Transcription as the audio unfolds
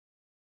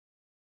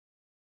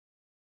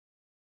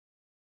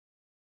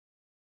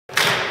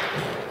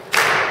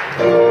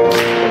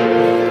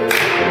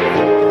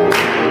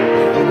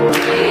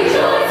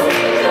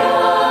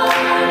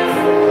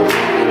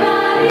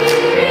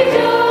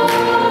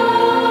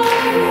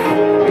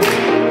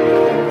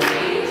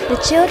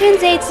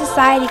Children's Aid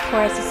Society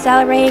Chorus is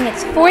celebrating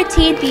its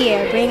 14th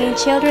year, bringing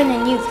children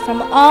and youth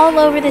from all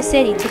over the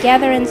city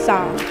together in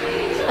song.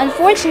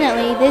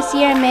 Unfortunately, this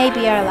year may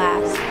be our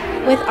last.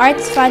 With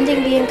arts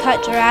funding being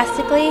cut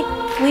drastically,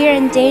 we are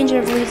in danger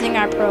of losing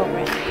our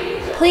program.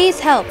 Please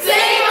help. Sing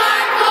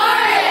our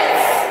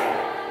chorus!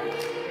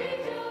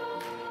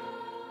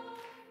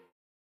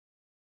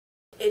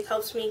 It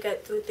helps me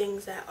get through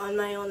things that on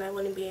my own I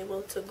wouldn't be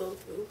able to go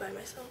through by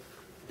myself.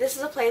 This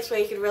is a place where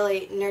you could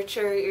really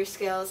nurture your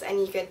skills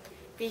and you could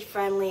be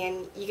friendly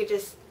and you could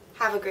just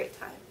have a great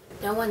time.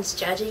 No one's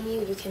judging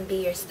you. You can be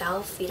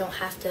yourself. You don't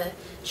have to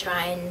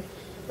try and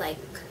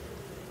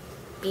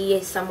be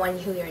someone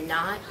who you're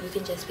not. You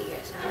can just be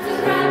yourself.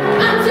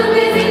 I'm too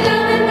busy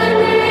loving my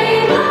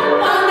name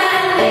on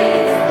that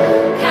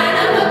list. Kind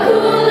of a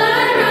cool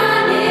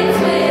ironic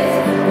twist.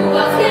 Who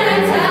else can I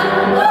tell?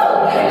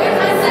 Woo! Here's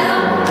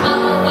myself.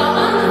 I'm a bum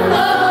on the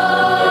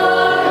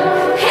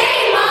floor.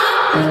 Hey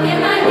mom, look at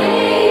my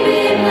name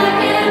in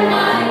black and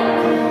white.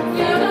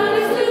 You're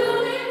gonna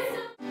soon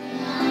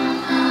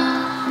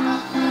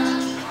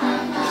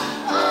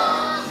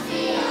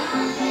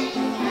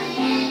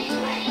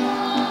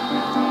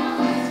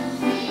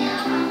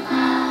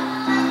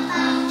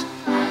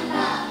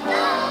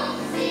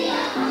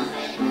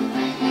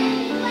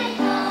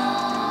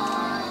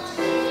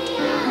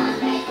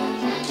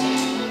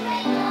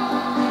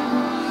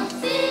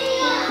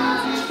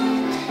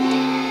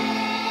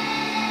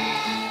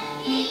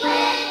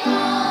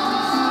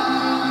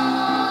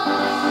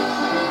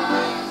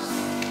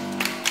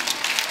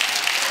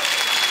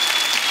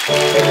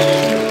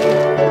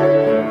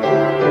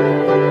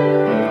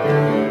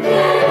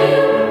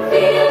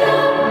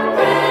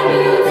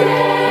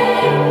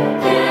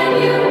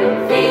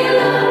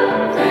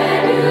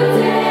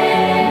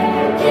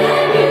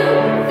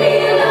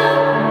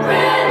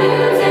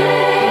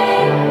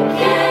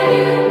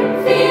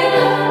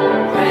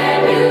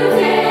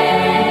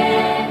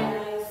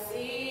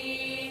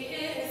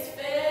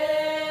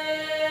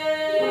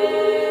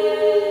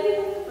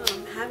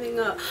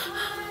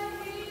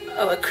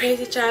a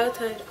crazy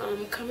childhood,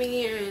 coming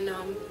here and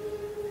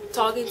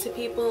talking to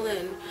people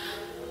and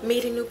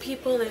meeting new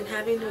people and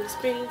having new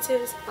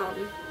experiences.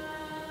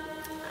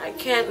 I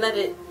can't let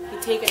it be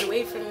taken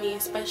away from me,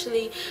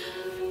 especially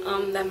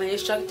that my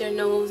instructor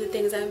knows the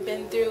things I've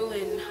been through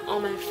and all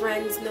my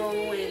friends know,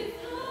 and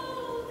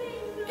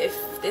if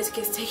this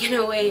gets taken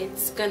away,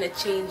 it's gonna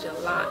change a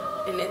lot,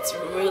 and it's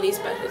really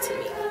special to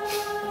me,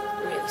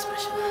 really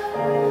special.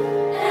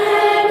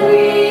 and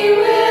we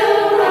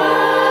will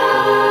ride.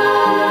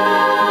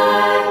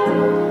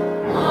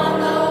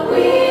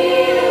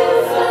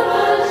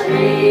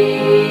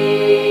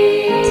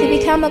 To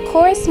become a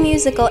chorus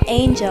musical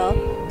angel,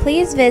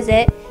 please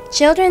visit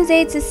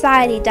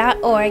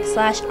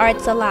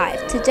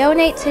children'saidsociety.org/artsalive to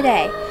donate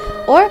today,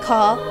 or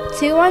call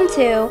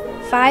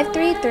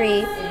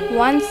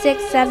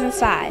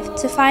 212-533-1675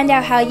 to find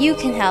out how you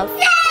can help.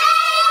 Yeah!